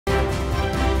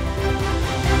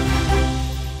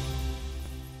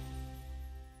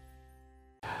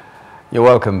You're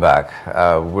welcome back.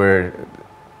 We're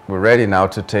ready now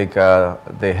to take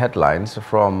the headlines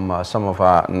from some of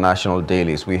our national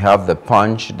dailies. We have the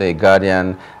Punch, the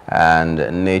Guardian,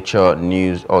 and Nature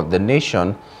News, or the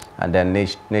Nation, and then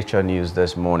Nature News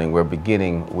this morning. We're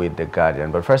beginning with the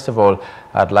Guardian. But first of all,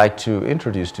 I'd like to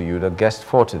introduce to you the guest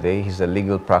for today. He's a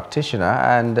legal practitioner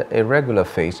and a regular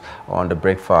face on the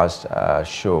breakfast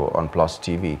show on Plus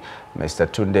TV. Mr.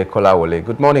 Tunde Kolawole,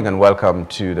 good morning and welcome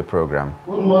to the program.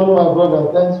 Good morning, my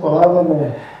brother. Thanks for having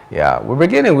me. Yeah, we're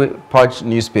beginning with Punch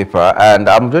newspaper, and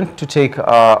I'm going to take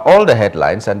all the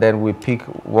headlines and then we pick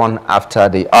one after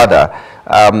the other.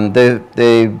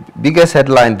 The biggest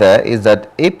headline there is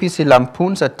that APC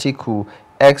Lampoons Atiku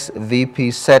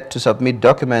ex-VP set to submit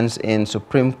documents in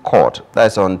Supreme Court.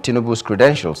 That's on Tinubu's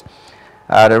credentials.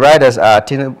 The riders are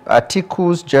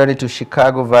Atiku's journey to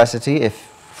Chicago Varsity, a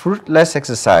fruitless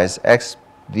exercise,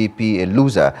 ex-VP a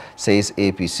loser, says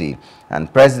APC.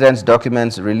 And President's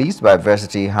documents released by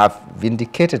Varsity have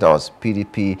vindicated us,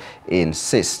 PDP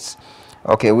insists.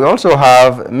 Okay, we also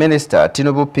have Minister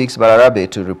Tinubu picks Balarabe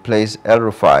to replace El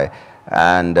Rufai,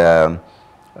 and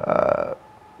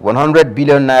 100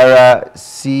 billion naira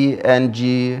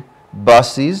CNG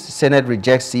buses. Senate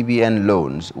rejects CBN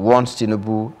loans, warns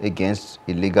Tinubu against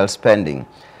illegal spending.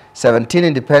 17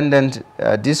 independent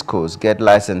discos get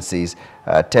licenses,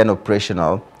 10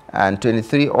 operational, and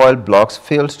 23 oil blocks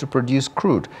failed to produce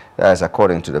crude. That is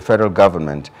according to the federal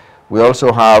government. We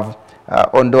also have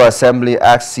Ondo Assembly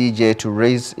asks CJ to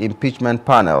raise impeachment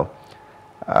panel.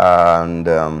 And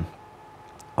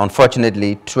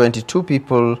unfortunately, 22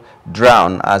 people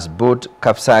drown as boat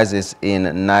capsizes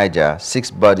in Niger.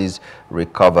 6 bodies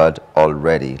recovered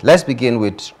already. Let's begin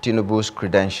with Tinubu's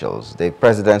credentials, the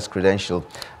president's credentials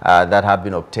that have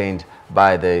been obtained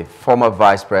by the former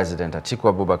Vice President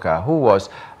Atiku Abubakar, who was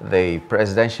the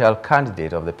presidential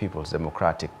candidate of the People's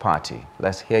Democratic Party.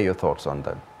 Let's hear your thoughts on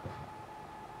that.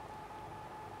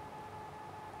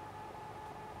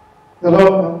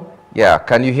 Hello? Yeah,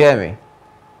 can you hear me?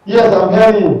 Yes, I'm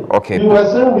hearing you. Okay. You were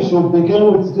saying we should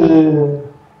begin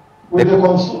with the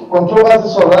controversy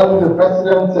surrounding the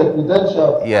president's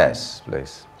credentials. Yes,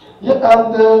 please. Yeah,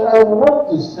 and I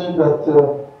want to say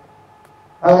that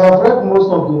I have read most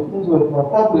of the things that were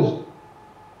published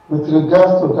with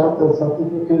regards to that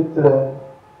certificate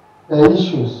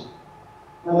issues.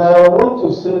 And I want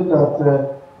to say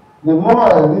that the more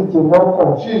I read, the more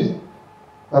confused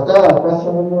that I have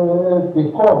personally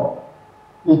become.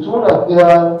 It would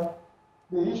appear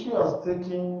the issue has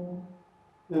taken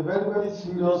a very, very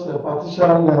serious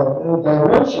partition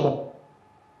dimension,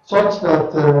 such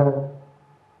that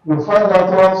you find out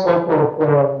all sorts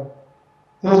of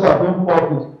things are being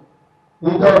public,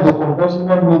 either in the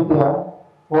conventional media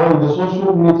or in the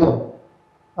social media.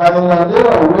 And in an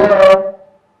era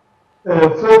where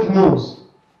fake news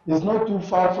is not too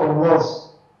far from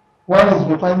us, one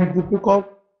is finding it difficult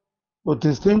to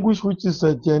distinguish which is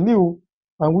genuine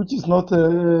and which is not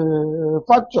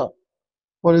factual.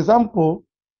 For example,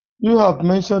 you have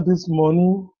mentioned this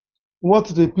morning what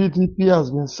the PDP has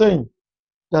been saying,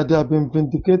 that they have been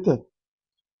vindicated.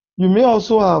 You may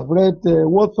also have read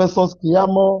what Festus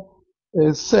Keyamo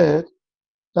said,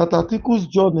 that Atiku's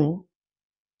journey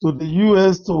to the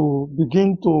US to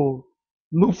begin to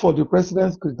look for the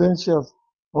president's credentials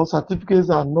or certificates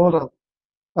and all that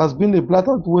has been a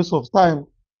blatant waste of time,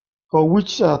 for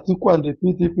which Atiku and the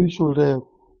PDP should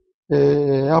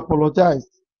apologize.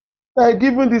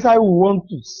 Given this, I would want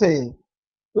to say,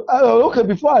 okay,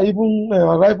 before I even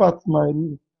arrive at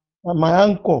my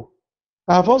anchor,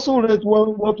 I have also read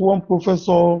what one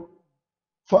professor,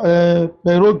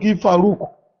 Perogi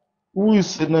Farouk, who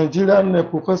is a Nigerian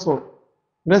professor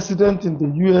resident in the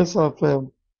US, have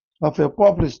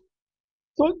published.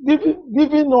 So,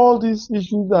 given all these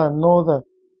issues and all that,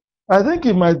 I think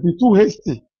it might be too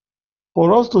hasty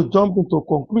for us to jump into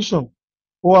conclusion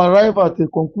or arrive at a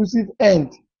conclusive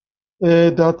end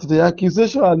that the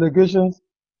accusation allegations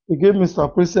against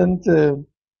Mr. President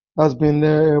has been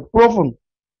proven.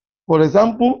 For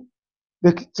example,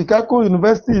 the Chicago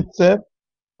University itself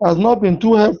has not been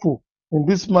too helpful in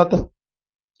this matter.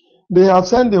 They have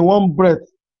sent in one breath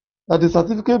that the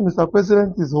certificate Mr.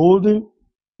 President is holding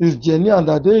is genuine and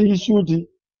that they issued it.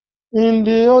 In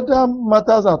the other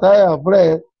matters that I have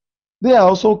read, they are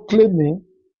also claiming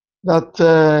that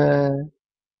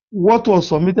what was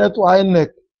submitted to INEC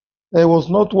was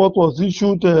not what was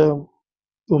issued to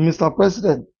Mr.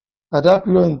 President at that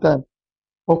period in time.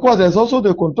 Of course, there's also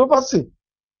the controversy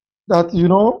that,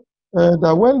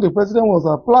 that when the president was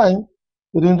applying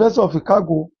to the University of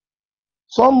Chicago,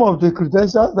 some of the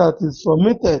credentials that is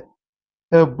submitted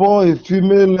bore a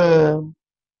female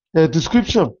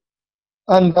description.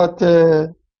 and that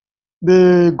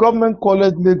the government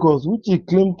college Lagos, which he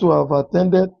claimed to have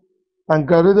attended and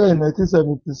graduated in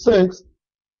 1976,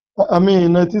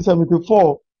 in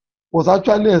 1974, was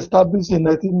actually established in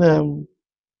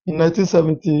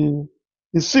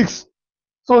 1976.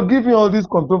 So given all these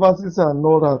controversies and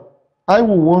all that, I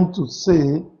would want to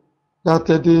say that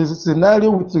the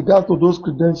scenario with regard to those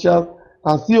credentials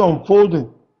are still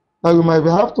unfolding, that we might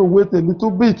have to wait a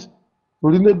little bit to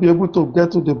really be able to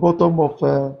get to the bottom of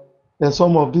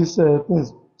some of these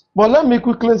things. But let me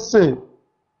quickly say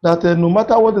that no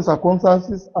matter what the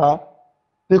circumstances are,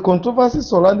 the controversy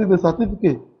surrounding the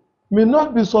certificate may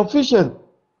not be sufficient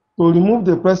to remove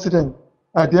the president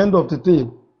at the end of the day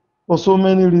for so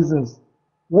many reasons.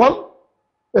 One,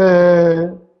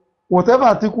 whatever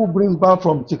Atiku brings back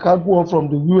from Chicago or from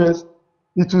the US,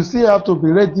 it will still have to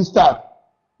be registered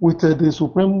with the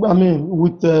Supreme,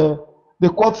 with the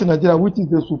courts in Nigeria, which is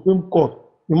the Supreme Court.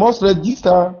 He must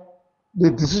register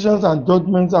the decisions and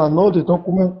judgments and all the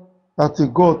documents that he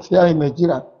got here in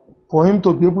Nigeria for him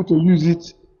to be able to use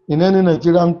it in any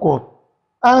Nigerian court.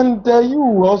 And you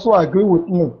will also agree with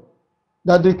me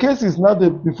that the case is now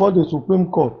before the Supreme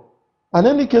Court. And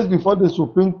any case before the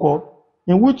Supreme Court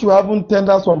in which you haven't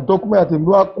tendered some document at the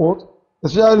lower court,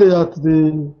 especially at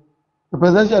the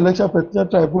Presidential Election Petition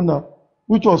Tribunal,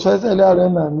 which was first earlier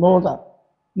and all that,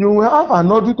 you will have an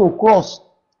audit to cross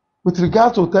with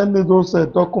regard to tendering those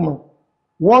documents.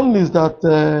 One is that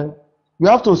you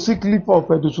have to seek leave of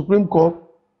the Supreme Court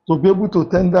to be able to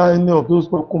tender any of those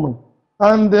documents.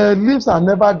 And leaves are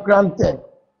never granted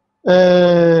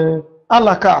a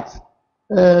la carte.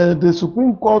 The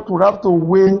Supreme Court will have to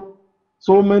weigh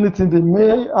so many things.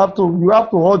 You have to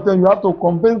hold them, you have to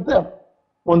convince them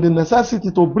on the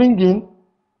necessity to bring in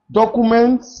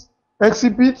documents,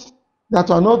 exhibits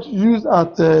that are not used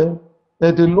at the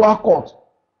lower court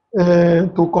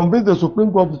to convince the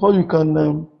Supreme Court before you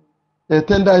can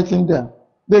tender it in there.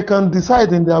 They can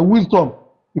decide in their wisdom,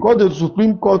 because the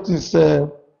Supreme Court is a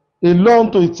law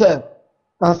to itself,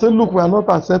 and say, look, we are not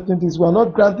accepting this, we are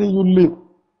not granting you leave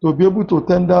to be able to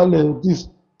tender this.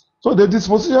 So the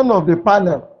disposition of the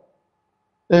panel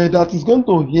that is going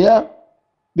to hear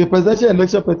the presidential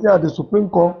election petition at the Supreme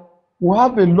Court will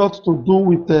have a lot to do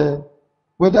with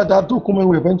whether that document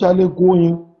will eventually go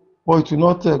in or it will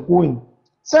not go in.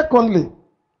 Secondly,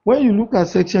 when you look at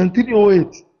Section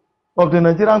 308 of the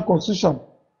Nigerian Constitution,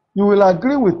 you will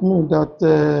agree with me that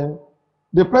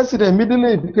the president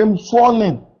immediately became sworn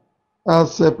in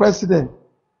as president.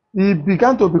 He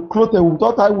began to be clothed with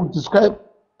what I would describe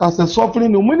as a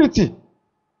sovereign immunity,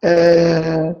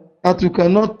 that you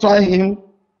cannot try him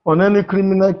on any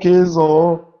criminal case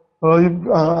or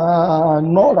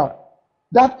another.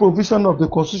 That provision of the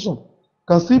Constitution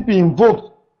can still be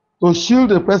invoked to shield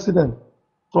the president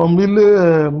from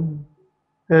really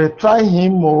trying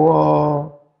him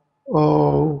or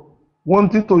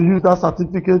wanting to use that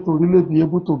certificate to really be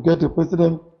able to get the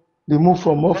president removed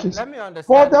from office.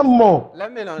 Furthermore,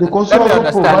 the Constitution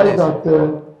also provides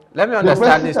that let me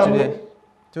understand this today.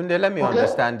 Tunde, let me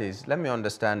understand this. Let me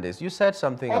understand this. You said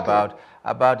something about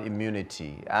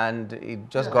immunity, and it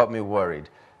just got me worried.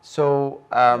 So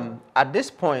at this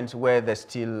point where there's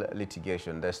still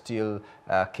litigation, there's still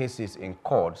cases in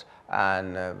court,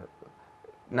 and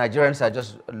Nigerians are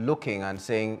just looking and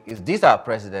saying, is this our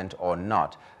president or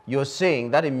not? You're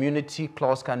saying that immunity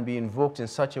clause can be invoked in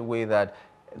such a way that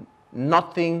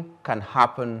nothing can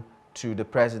happen to the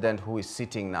president who is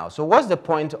sitting now. So what's the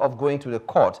point of going to the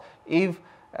court if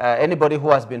anybody who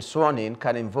has been sworn in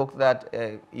can invoke that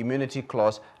immunity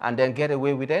clause and then get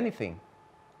away with anything?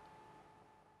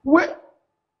 Well,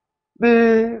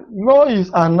 the law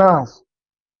is announced.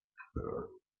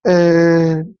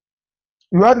 You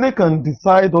hardly can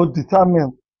decide or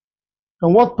determine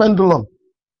on what pendulum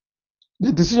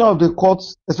the decision of the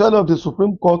courts, especially of the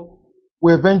Supreme Court,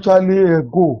 will eventually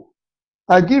go.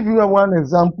 I'll give you one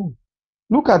example.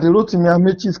 Look at the Rotimi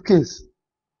Amechi's case.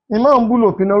 In my humble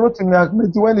opinion, Rotimi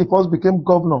Amechi, when he first became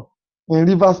governor in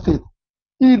Rivers State,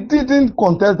 he didn't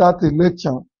contest that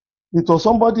election. It was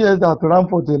somebody else that ran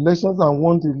for the elections and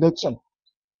won the election.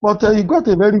 But he got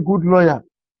a very good lawyer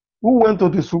who went to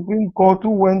the Supreme Court,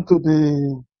 who went to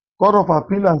the Court of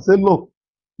Appeal and said, look,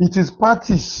 it is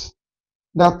parties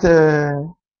that the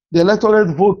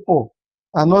electorate vote for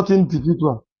and not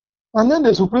individual. And then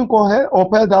the Supreme Court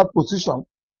upheld that position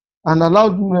and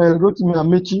allowed Rotimi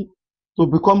Amechi to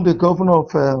become the governor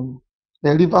of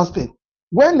Rivers State.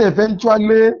 When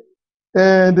eventually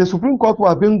the Supreme Court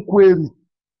were being queried,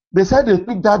 they said they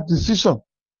took that decision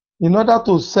in order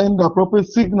to send the appropriate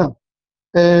signal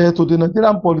to the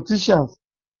Nigerian politicians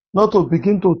not to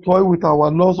begin to toy with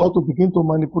our laws or to begin to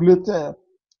manipulate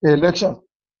elections.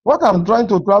 What I'm trying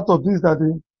to draw out of this is that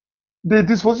the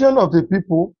disposition of the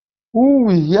people who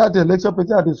will hear the election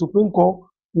petition at the Supreme Court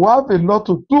will have a lot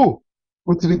to do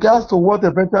with regards to what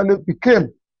eventually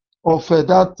became of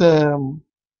that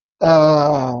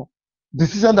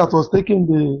decision that was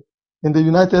taken in the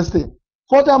United States.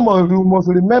 Furthermore, you must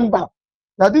remember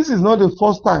that this is not the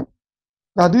first time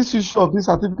that this issue of this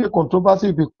certificate controversy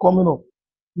will be coming up.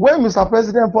 When Mr.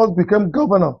 President first became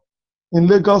governor in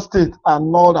Lagos State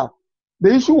and all that,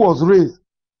 the issue was raised.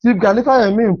 Chief Ganifa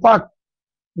Yemi, in fact,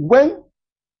 went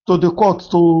to the court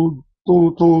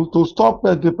to stop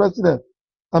the president.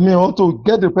 Or to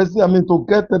get the president, to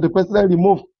get the president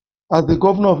removed as the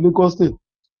governor of Lagos State.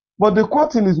 But the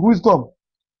court, in his wisdom,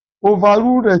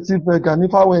 overruled Chief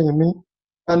Ganifa Yemi,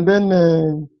 and then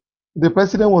the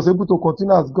president was able to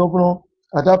continue as governor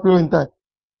at that period in time.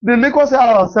 The Lagos State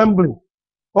Assembly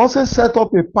also set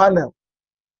up a panel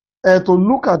to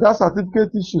look at that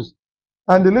certificate issues,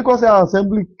 and the Lagos State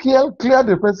Assembly cleared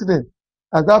the president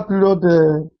at that period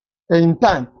in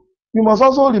time. You must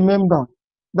also remember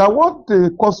that what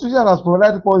the Constitution has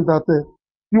provided for is that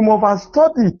you must have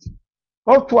studied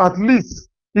up to at least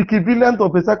equivalent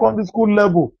of a secondary school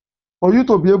level for you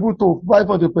to be able to vie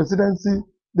for the presidency,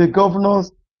 the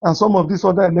governors, and some of these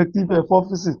other elective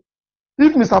offices.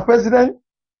 If Mr. President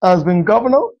has been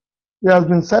governor, he has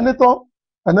been senator,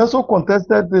 and also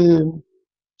contested the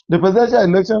presidential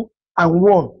election and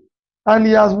won, and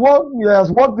he has worked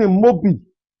in Mobi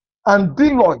and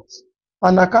Deloitte,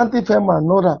 an accounting firm and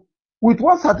another. With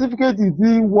what certificate did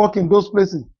he work in those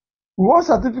places? With what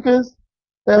certificates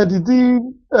did he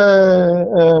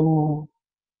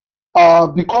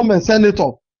become a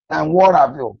senator and what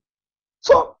have you?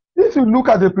 So if you look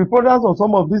at the preponderance of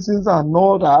some of these things and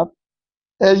all that,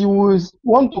 you will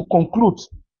want to conclude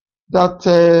that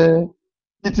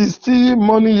it is still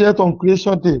money yet on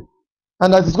creation day,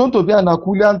 and that it's going to be an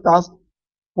Herculean task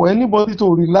for anybody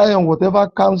to rely on whatever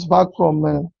comes back from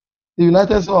the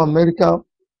United States of America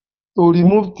to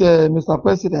remove Mr.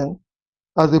 President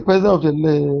as the president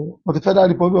of the Federal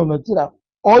Republic of Nigeria,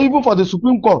 or even for the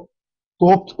Supreme Court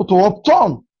to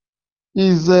upturn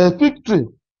his victory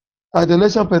at the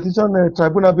election petition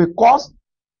tribunal, because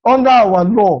under our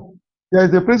law there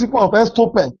is the principle of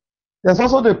estoppel. There's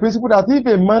also the principle that if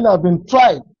a man has been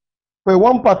tried for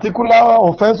one particular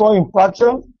offense or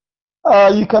infraction,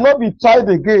 he cannot be tried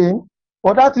again,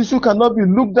 or that issue cannot be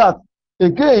looked at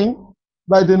again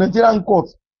by the Nigerian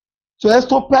courts. So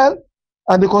estoppel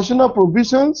and the constitutional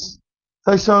provisions,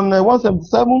 section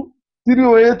 177,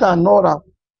 308 and all that,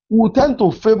 will tend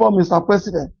to favor Mr.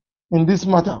 President in this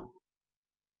matter.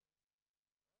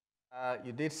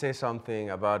 You did say something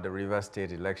about the Rivers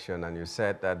State election, and you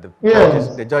said that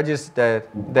the judges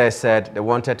there said they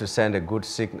wanted to send a good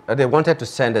signal. They wanted to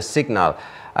send a signal.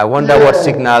 I wonder what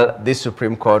signal this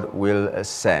Supreme Court will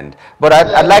send. But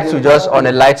I'd like to just, on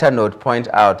a lighter note, point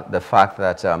out the fact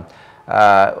that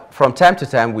from time to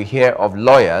time we hear of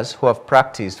lawyers who have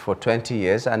practiced for 20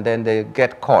 years and then they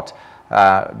get caught.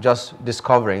 Just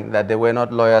discovering that they were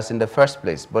not lawyers in the first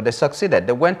place, but they succeeded.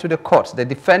 They went to the courts, they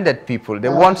defended people, they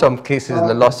won some cases,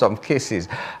 they lost some cases,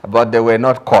 but they were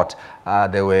not caught.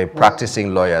 They were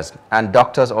practicing lawyers, and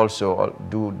doctors also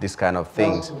do this kind of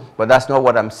things. But that's not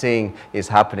what I'm saying is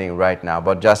happening right now,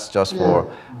 but just for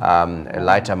a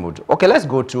lighter mood. Okay, let's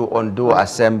go to Ondo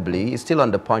Assembly. It's still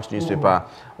on the Punch newspaper.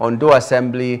 Ondo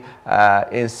Assembly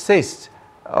insists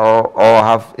or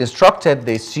have instructed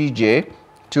the CJ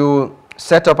to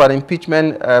set up an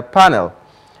impeachment panel.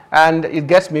 And it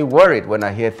gets me worried when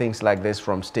I hear things like this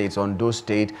from states. Ondo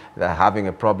State, they're having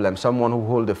a problem. Someone who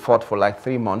held the fort for like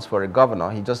 3 months for a governor,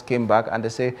 he just came back and they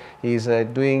say he's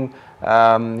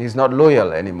he's not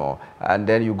loyal anymore. And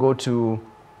then you go to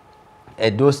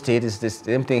Edo State, is the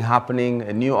same thing happening,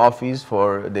 a new office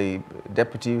for the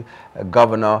deputy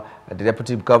governor. The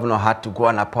deputy governor had to go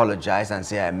and apologize and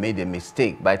say, I made a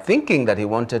mistake. By thinking that he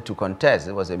wanted to contest,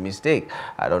 it was a mistake.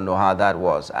 I don't know how that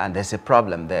was. And there's a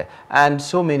problem there. And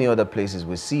so many other places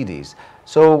we see this.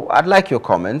 So I'd like your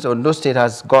comments. Ondo State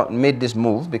has made this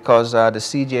move because the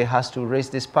CJ has to raise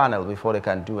this panel before they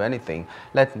can do anything.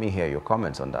 Let me hear your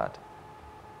comments on that.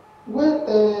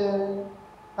 Well,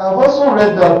 I've also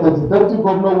read that the deputy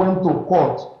governor went to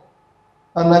court,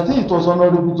 and I think it was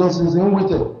Honorable Justice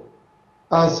Nwite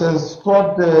as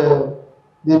stopped the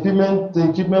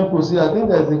impeachment procedure. I think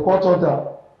there's a court order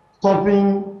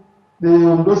stopping the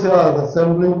Ondo State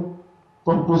Assembly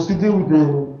from proceeding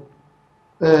with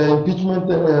the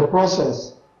impeachment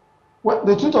process. Well,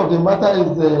 the truth of the matter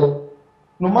is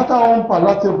no matter how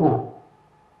unpalatable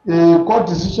a court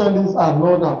decision is and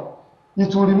all that,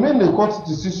 it will remain a court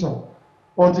decision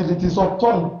until it is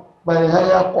upturned by a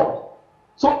higher court.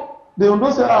 So the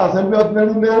Ondo State Assembly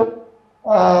ordinarily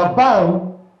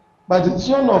bound by the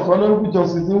decision of Honorable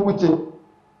Justice Nwuche,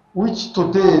 which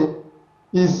today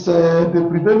is the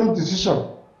prevailing decision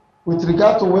with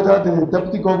regard to whether the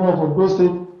Deputy Governor of Ondo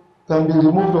State can be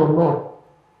removed or not.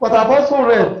 But I've also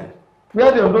read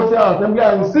where the Ondo State Assembly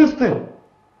are insisting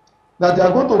that they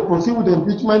are going to proceed with the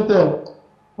impeachment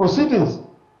proceedings.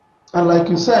 And like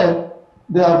you said,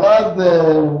 they have asked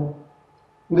the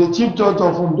Chief Judge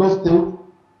of Ondo State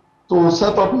to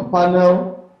set up a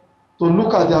panel to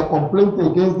look at their complaint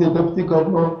against the Deputy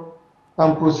Governor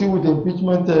and proceed with the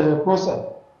impeachment process.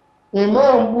 In my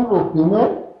humble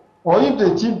opinion, or if the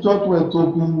Chief Judge were to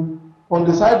be on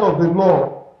the side of the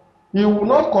law, he will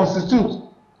not constitute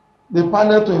the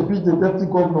panel to impeach the Deputy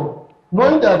Governor,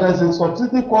 knowing that there is a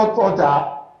subsidiary court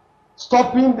order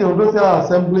stopping the Ondo State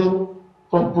Assembly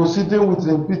from proceeding with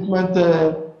the impeachment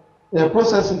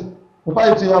processes. In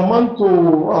fact, it will amount to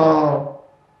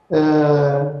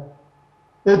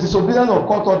a disobedience of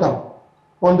court order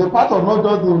on the part of not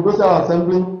just the Ondo State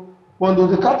Assembly, but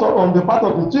on the part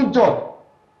of the Chief Judge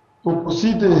to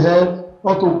proceed ahead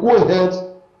or to go ahead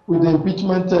with the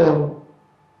impeachment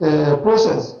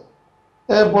process.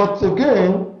 But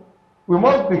again, we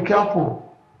must be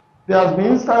careful. There has been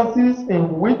instances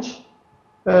in which,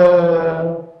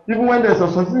 even when there is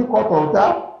a subsidiary court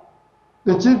order,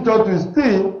 the Chief Judge will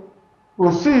still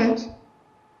proceed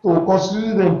to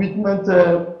constitute the impeachment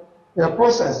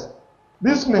process.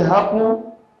 This may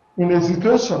happen in a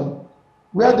situation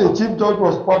where the Chief Judge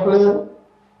was probably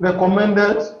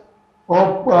recommended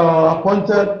or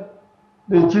appointed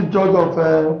the Chief Judge of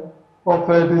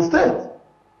the state.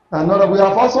 And we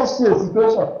have also seen a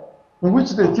situation in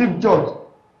which the Chief Judge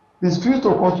refused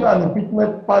to constitute an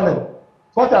impeachment panel,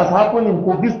 such as happened in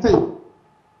Kogi State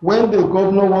when the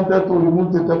governor wanted to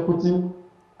remove the deputy,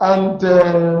 and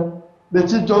the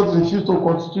Chief Judge refused to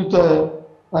constitute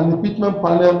an impeachment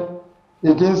panel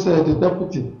against the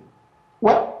deputy.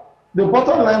 Well, the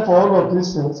bottom line for all of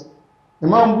these things, in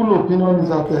my humble opinion, is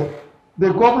that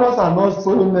the governors are not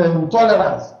showing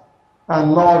tolerance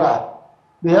and all that.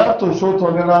 They have to show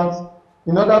tolerance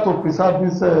in order to preserve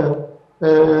this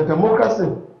democracy.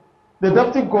 The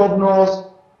deputy governors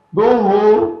don't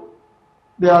hold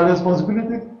their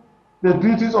responsibility, the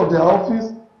duties of their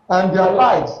office, and their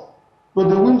lives to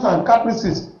the whims and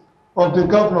caprices of the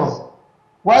governors.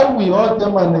 Why we hold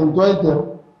them and enjoy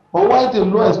them, or why the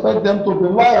law expect them to be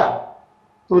loyal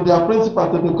to their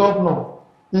principal, to the governor,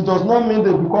 it does not mean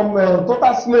they become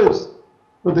total slaves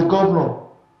to the governor.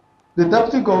 The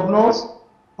deputy governors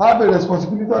have a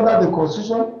responsibility under the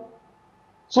Constitution,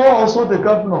 so also the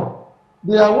governor.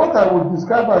 They are what I would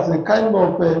describe as a kind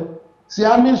of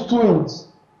Siamese twins,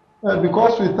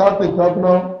 because without the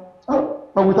governor,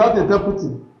 and without the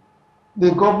deputy,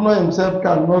 the governor himself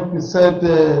cannot be said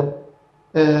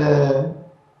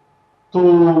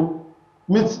to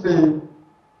meet the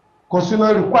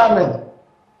constitutional requirement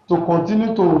to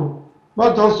continue to,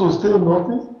 not just to stay in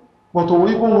office, but to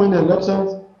even win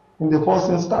elections in the first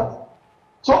instance.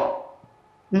 So,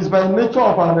 it's by nature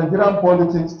of our Nigerian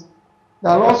politics,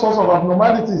 there are all sorts of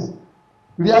abnormalities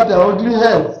rear their ugly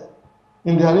heads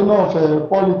in the arena of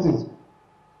politics.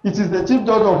 It is the Chief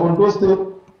Judge of Ondo State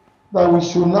that we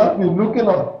should not be looking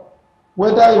at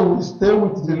whether he will stay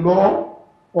with the law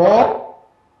or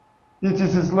it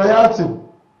is his loyalty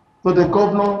to the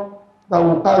governor that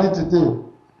will carry today.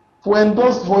 For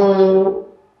Edo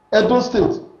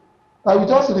State, I will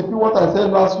just repeat what I said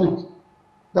last week,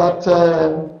 that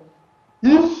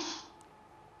if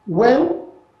when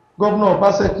Governor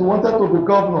Obaseki wanted to be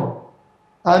governor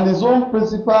and his own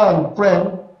principal and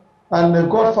friend and the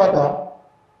godfather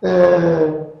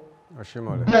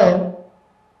then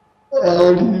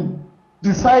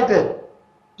decided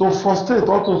to frustrate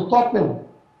or to stop him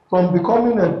from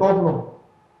becoming a governor,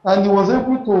 and he was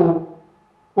able to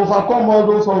overcome all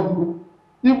those obstacles,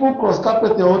 even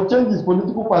cross-carpeted or change his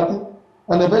political party,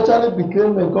 and eventually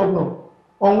became a governor.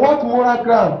 On what moral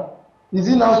ground is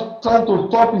he now trying to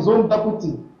stop his own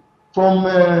deputy from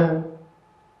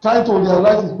trying to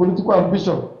realize his political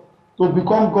ambition to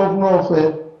become governor of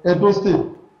Edo State?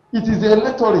 It is the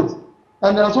electorate,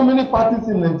 and there are so many parties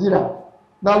in Nigeria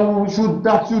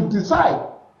that should decide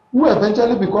who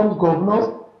eventually becomes governors,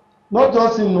 not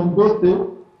just in Ondo State,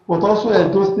 but also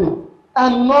Edo State,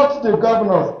 and not the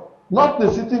governors, not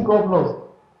the sitting governors,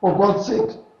 for God's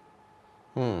sake.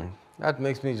 That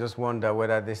makes me just wonder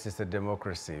whether this is a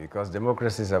democracy, because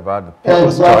democracy is about the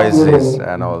people's choices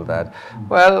and all that.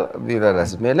 Well, be that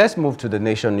as it may, let's move to the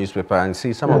Nation newspaper and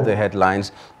see some of the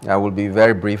headlines. I will be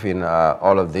very brief in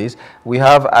all of these. We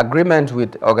have agreement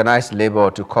with organized labor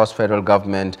to cost federal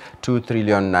government 2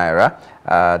 trillion naira.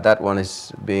 That one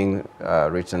is being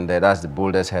written there. That's the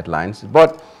boldest headlines.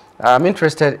 But I'm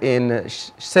interested in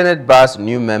Senate bars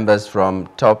new members from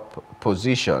top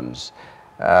positions.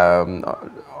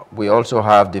 We also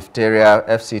have diphtheria,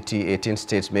 FCT, 18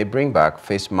 states may bring back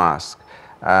face mask,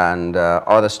 and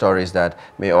other stories that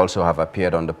may also have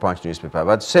appeared on the Punch newspaper.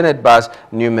 But Senate bars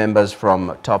new members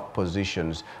from top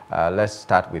positions. Let's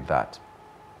start with that.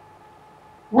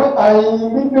 Well, I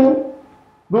really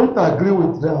don't agree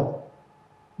with that.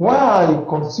 Why I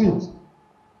concede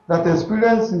that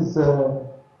experience is a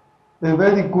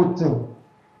very good thing.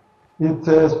 It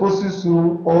exposes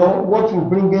you, or what you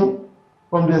bring in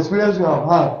from the experience you have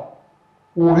had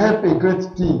will help a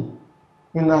great deal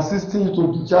in assisting you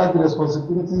to discharge the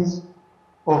responsibilities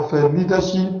of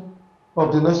leadership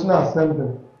of the National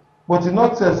Assembly. But it's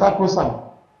not sacrosanct.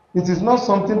 It is not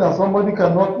something that somebody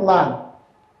cannot learn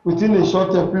within a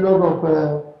short period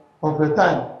of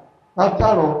time. After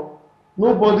all,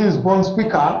 nobody is born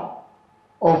Speaker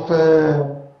of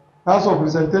House of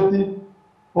Representatives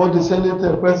or the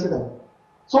Senate President.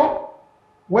 So,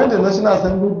 when the National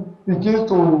Assembly begins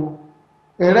to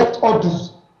erect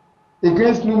orders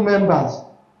against new members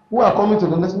who are coming to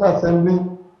the National Assembly,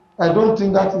 I don't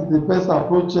think that is the best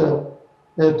approach to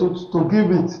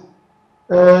give it.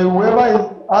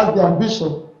 Whoever has the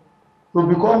ambition to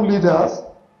become leaders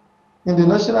in the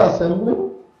National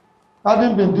Assembly,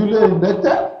 having been duly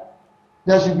elected,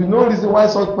 there should be no reason why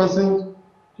such persons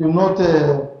should not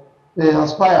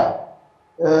aspire.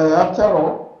 After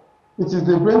all, it is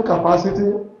the brain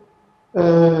capacity,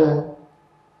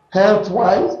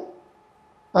 health-wise,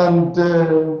 and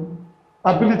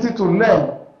ability to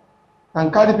learn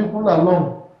and carry people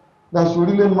along that should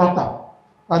really matter,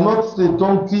 and not the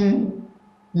donkey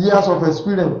years of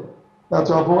experience that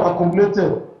you have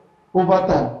accumulated over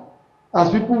time. As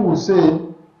people will say,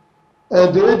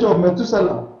 the age of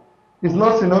Methuselah is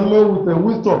not synonymous with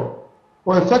wisdom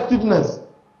or effectiveness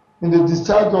in the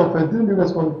discharge of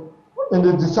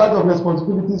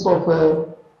responsibilities of a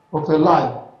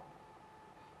life.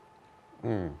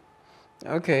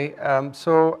 Okay,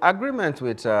 so agreement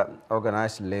with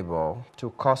organized labor to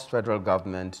cost federal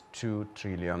government 2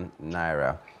 trillion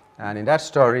naira. And in that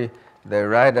story, the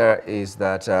writer is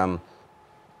that,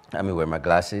 let me wear my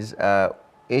glasses,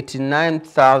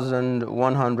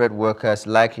 89,100 workers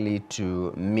likely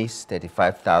to miss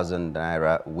 35,000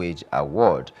 naira wage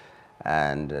award.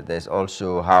 And there's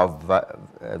also how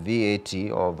VAT,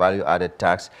 or value added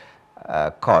tax,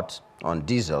 cut on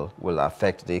diesel will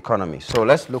affect the economy. So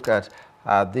let's look at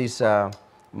this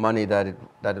money that it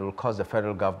will cost the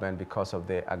federal government because of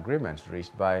the agreements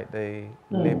reached by the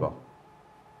labor.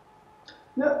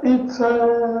 Yeah, it's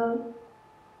a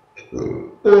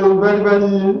very,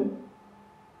 very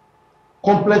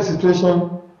complex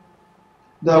situation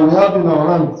that we have in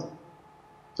our hands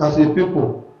as a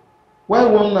people.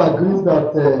 When one agrees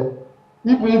that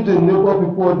even if the labor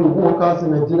people or the workers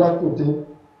in Nigeria today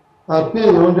are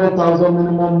paid 100,000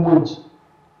 minimum wage,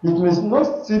 it may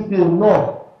not still be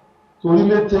enough to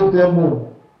really take them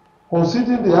home,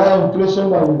 considering the high inflation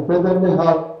that we presently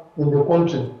have in the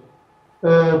country,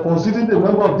 considering the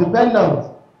number of dependents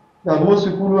that most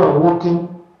people who are working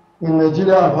in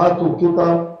Nigeria have had to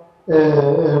cater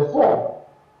for,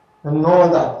 and all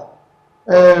that.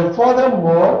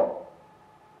 Furthermore,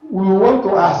 we want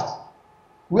to ask,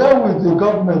 where will the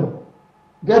government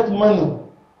get money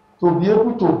to be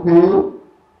able to pay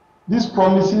these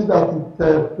promises that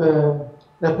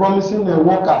they're promising the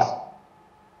workers?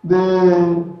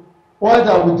 The oil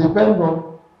that we depend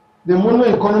on, the mono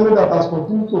economy that has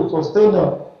continued to sustain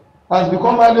them, has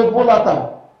become highly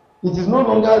volatile. It is no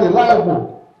longer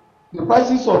reliable. The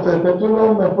prices of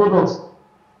petroleum products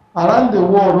around the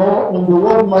world or in the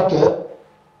world market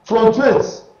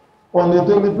fluctuates on a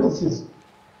daily basis.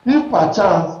 If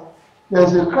perchance there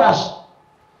is a crash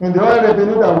in the oil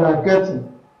revenue that we are getting,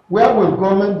 where will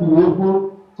government be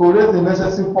able to raise the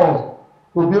necessary funds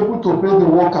to be able to pay the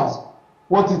workers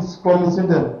what it's promising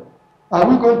them? Are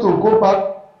we going to go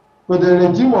back to the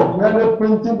regime of merely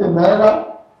printing the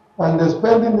naira and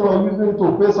spending or using it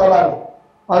to pay salary?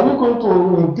 Are we going to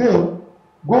again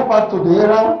go back to the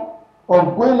era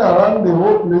of going around the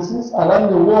whole places, around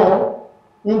the world,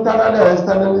 internally and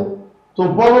externally, to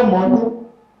borrow money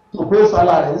to pay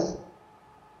salaries?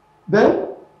 Then,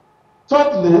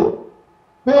 thirdly,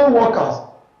 paying workers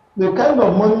the kind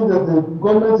of money that the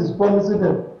government is promising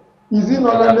them is in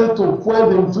order to fuel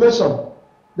the inflation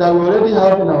that we already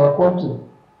have in our country.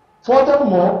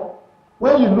 Furthermore,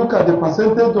 when you look at the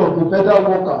percentage of the federal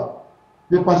workers,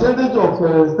 the percentage of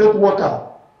state workers,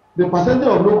 the percentage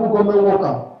of local government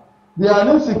workers, they are an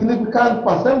insignificant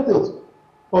percentage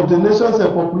of the nation's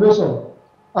population.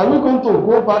 Are we going to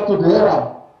go back to the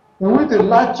era in which a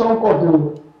large chunk of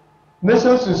the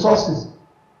nation's resources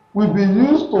will be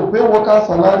used to pay workers'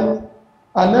 salaries,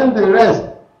 and then the rest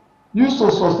used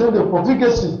to sustain the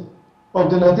profligacy of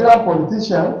the Nigerian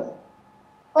politicians?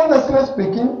 Honestly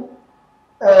speaking,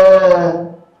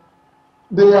 the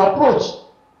approach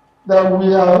that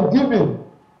we are giving,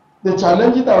 the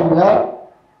challenges that we have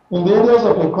in the areas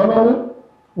of economy,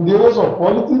 in the areas of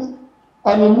politics,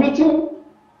 and in meeting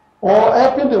or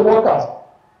helping the workers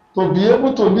to be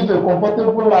able to live a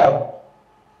comfortable life,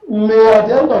 may at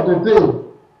the end of the day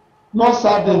not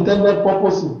serve the intended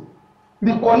purposes.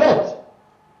 Recollect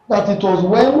that it was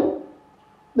when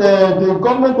the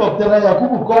government of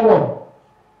Nyamgul Agaji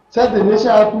said the nation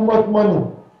had too much money,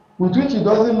 with which he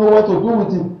doesn't know what to do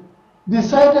with it,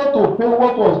 decided to pay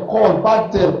what was called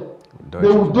back then the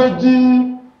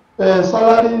Udoji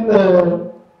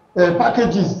salary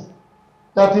packages,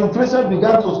 that inflation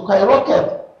began to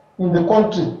skyrocket in the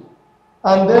country.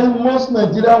 And then most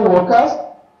Nigerian workers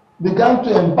began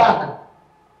to embark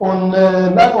on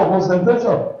life of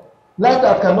concentration, life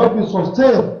that cannot be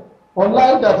sustained, or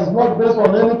life that is not based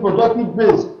on any productive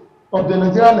base of the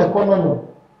Nigerian economy.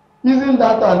 Isn't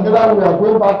that an era we are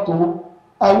going back to?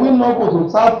 Are we not going to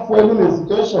start fueling a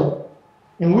situation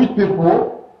in which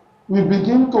people will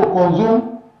begin to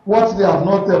consume what they have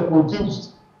not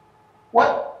produced?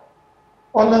 Well,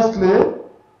 honestly,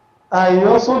 I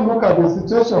also look at the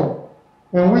situation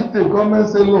in which the government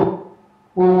say, look,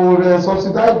 we will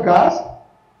subsidize gas,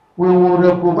 we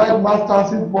will provide mass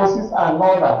transit buses and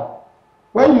all that.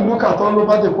 When you look at all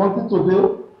over the country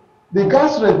today, the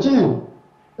gas regime,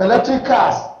 electric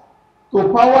cars, to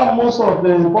power most of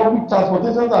the public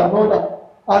transportation and all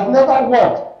that, has never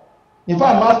worked. In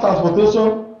fact, mass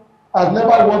transportation has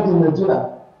never worked in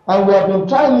Nigeria. And we have been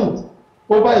trying it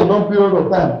over a long period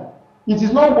of time. It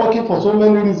is not working for so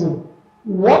many reasons.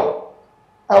 One,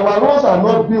 our roads are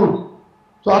not built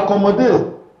to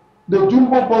accommodate the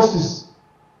jumbo buses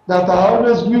that are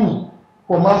always used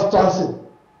for mass transit.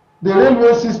 The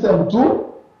railway system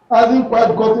too hasn't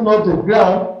quite gotten off the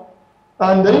ground,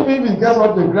 and even if it gets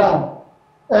off the ground,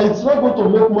 it's not going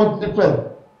to make much difference.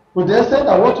 To the extent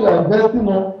that what we are investing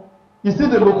on is still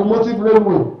the locomotive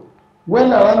railway.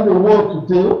 When around the world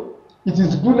today, it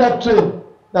is bullet train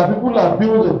that people are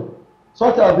building,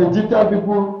 such as the Egyptian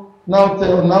people now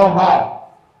have.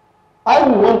 I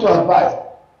will want to advise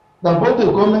that both the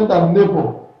government and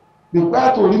labor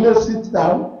require to really sit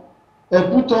down and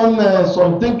put on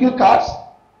some thinking caps,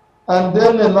 and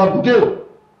then navigate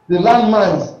the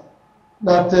landmines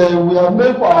that we have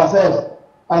made for ourselves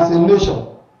as a nation,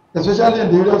 especially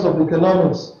in the areas of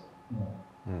economics.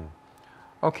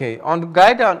 Okay, on the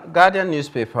Guardian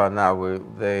newspaper now,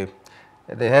 the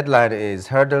headline is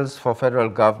Hurdles for Federal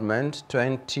Government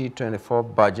 2024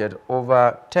 Budget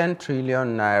Over 10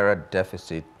 Trillion Naira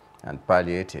Deficit and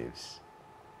Palliatives.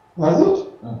 Was it?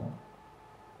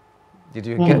 Did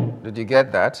you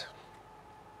get that?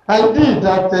 I did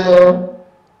that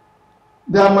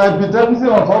there might be deficit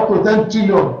of up to 10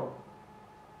 trillion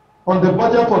on the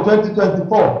budget for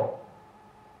 2024.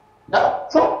 Yeah.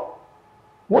 So,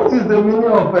 what is the meaning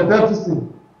of a deficit?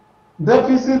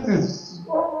 Deficit is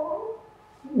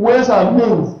ways and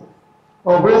means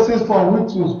of raising from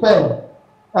which you spend.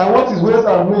 And what is ways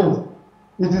and means?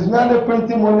 It is merely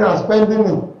printing money and spending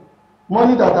it.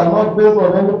 Money that are not based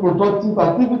on any productive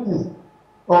activities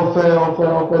of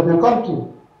the country.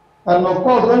 And of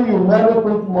course, when you merely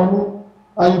print money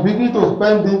and you begin to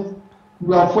spend it,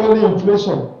 you are fueling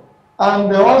inflation.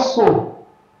 And also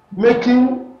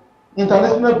making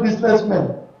international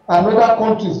businessmen and other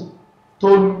countries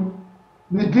to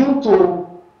begin to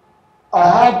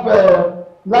have a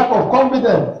lack of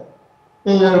confidence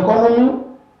in your economy,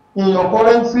 in your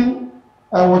currency,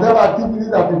 and whatever activity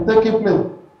that is taking place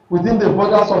within the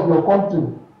borders of your country.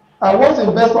 And once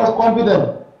investors'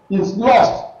 confidence is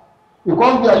lost,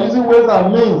 because we are using ways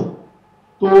and means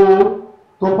to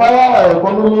power our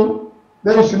economy,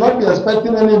 then you should not be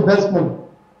expecting any investment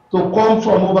to come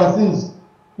from overseas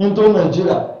into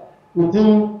Nigeria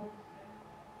within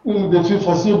the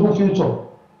foreseeable future.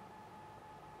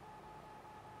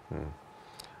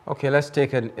 Okay, let's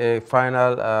take a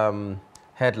final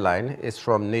headline. It's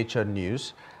from Nature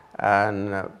News,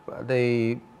 and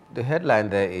the headline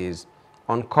there is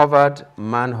Uncovered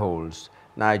Manholes.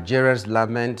 Nigerians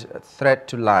lament threat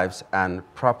to lives and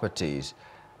properties.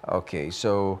 Okay,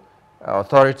 so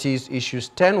authorities issues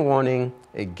 10 warning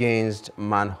against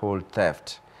manhole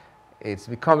theft. It's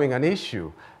becoming an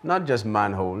issue, not just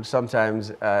manholes.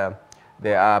 Sometimes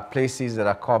there are places that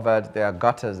are covered, there are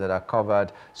gutters that are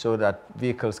covered so that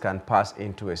vehicles can pass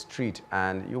into a street.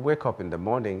 And you wake up in the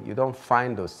morning, you don't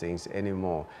find those things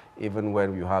anymore, even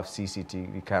when you have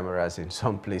CCTV cameras in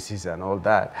some places and all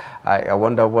that. I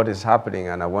wonder what is happening,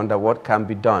 and I wonder what can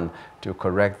be done to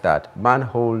correct that.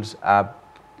 Manholes are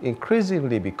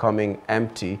increasingly becoming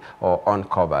empty or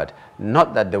uncovered.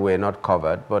 Not that they were not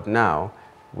covered, but now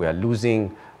we are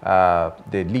losing the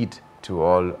lead to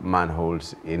all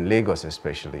manholes in Lagos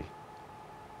especially.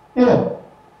 Yeah,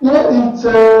 it's,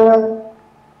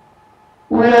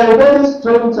 we are a very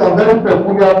strange and very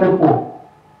peculiar people.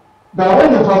 That when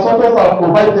infrastructures are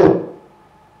provided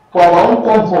for our own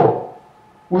comfort,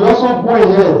 we also go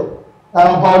ahead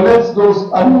and violate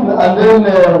those, and then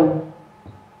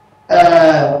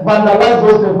vandalize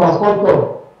those infrastructure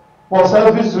for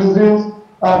selfish reasons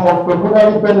and for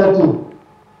pecuniary benefit.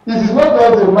 It is not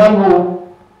just the manhole.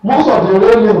 Most of the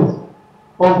railings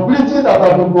of bridges that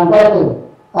have been provided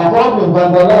have all been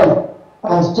vandalized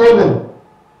and stolen.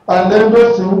 And then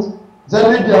those things,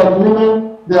 generally the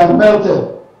aluminum, they are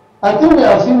melted. I think we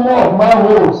have seen more of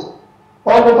manholes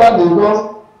all over Lagos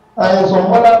and in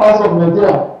some other parts of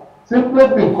Nigeria, simply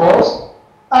because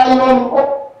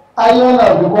iron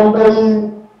has become very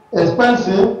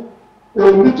expensive. A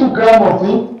little gram of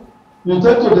it, you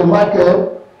take to the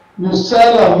market, you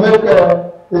sell and make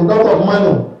a lot of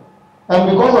money. And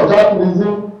because of that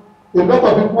reason, a lot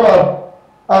of people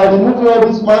are removing all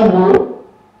this manhole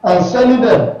and selling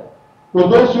them to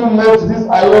those who make this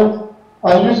iron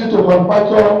and use it to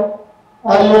manufacture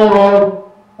iron rod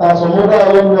and some other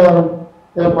iron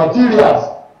materials.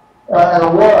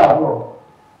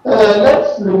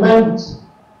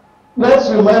 Let's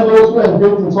remind those who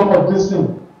engage in some of these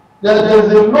things. There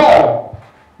is a law,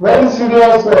 very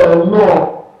serious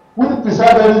law, which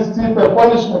prescribes very steep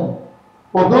punishment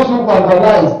for those who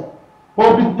vandalize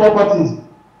public properties,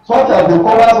 such as the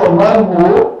covers of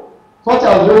manhole, such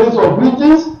as railings of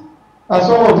bridges, and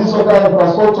some of these other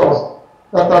infrastructures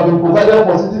that have been provided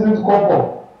for citizens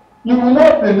comfort. You will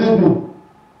not believe it.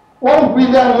 One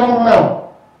brilliant young man,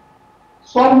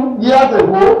 some years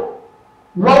ago,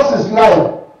 lost his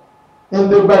life in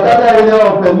the Bagada area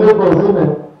of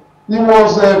Lagos. He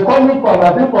was coming from,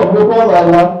 I think, from Lagos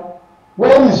Island,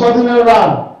 when he suddenly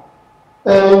ran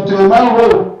into a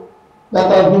manhole that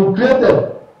has been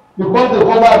created because the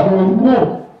cover has been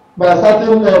removed by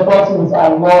certain persons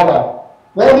and all that.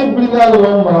 Very brilliant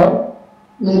young man,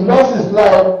 he lost his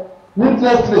life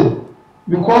needlessly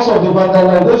because of the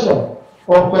vandalization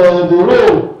of the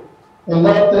road in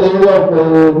that area of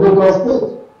Lagos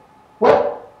State.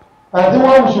 Well, I think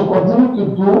what we should continue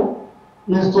to do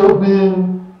is to be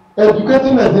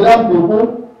educating Nigerian people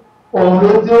on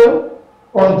radio,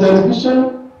 on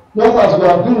television, just as we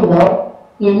are doing now,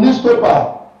 in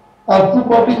newspaper, and through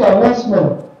public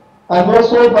announcement, and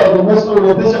also by the National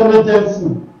Orientation Agency,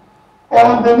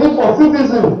 on the need for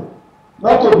citizens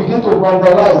not to begin to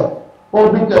vandalize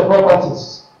public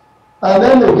properties. And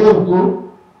then again,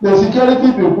 too, the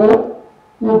security people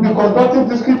will be conducting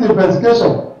discrete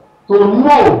investigation to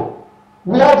know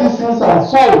where these things are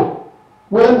sold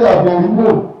when they have been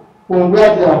removed from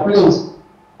where they are placed.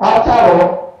 After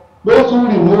all, those who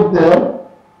remove them,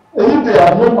 if they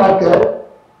have no market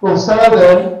to sell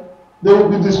them, they will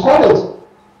be discouraged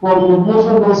from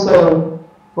removing those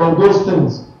from those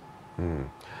things.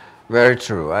 Very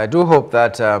true. I do hope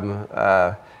that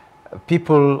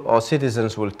people or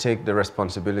citizens will take the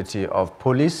responsibility of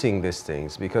policing these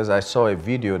things, because I saw a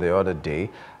video the other day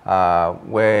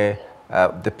where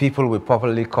the people we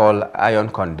popularly call iron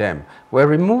condemn were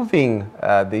removing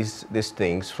these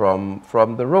things from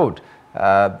the road.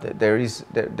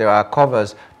 There are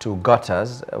covers to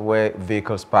gutters where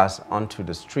vehicles pass onto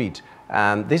the street,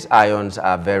 and these irons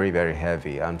are very, very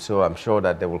heavy, and so I'm sure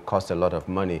that they will cost a lot of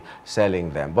money selling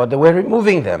them. But they were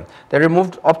removing them. They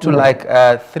removed up to like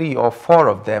 3 or 4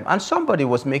 of them, and somebody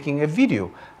was making a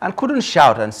video and couldn't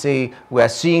shout and say, "We are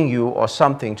seeing you," or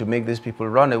something to make these people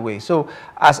run away. So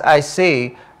as I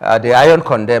say, the iron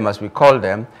condemn, as we call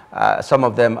them, some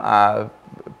of them are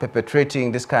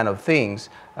perpetrating this kind of things,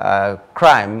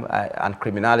 crime and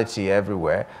criminality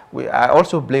everywhere. I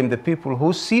also blame the people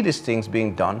who see these things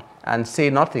being done and say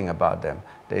nothing about them.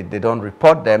 They don't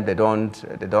report them, they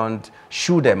don't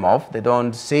shoo them off, they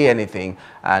don't say anything,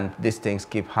 and these things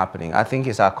keep happening. I think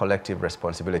it's our collective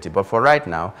responsibility. But for right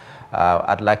now,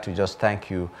 I'd like to just thank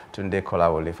you, Tunde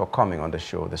Kolawole, for coming on the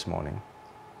show this morning.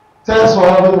 Thanks for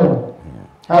having me.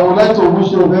 I would like to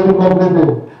wish you a very lovely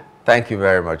day. Thank you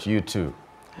very much. You too.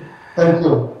 Thank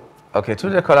you. Okay,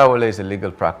 Tunde Kolawole is a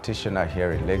legal practitioner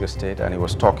here in Lagos State, and he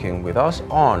was talking with us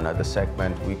on the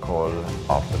segment we call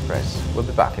Off the Press. We'll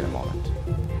be back in a moment.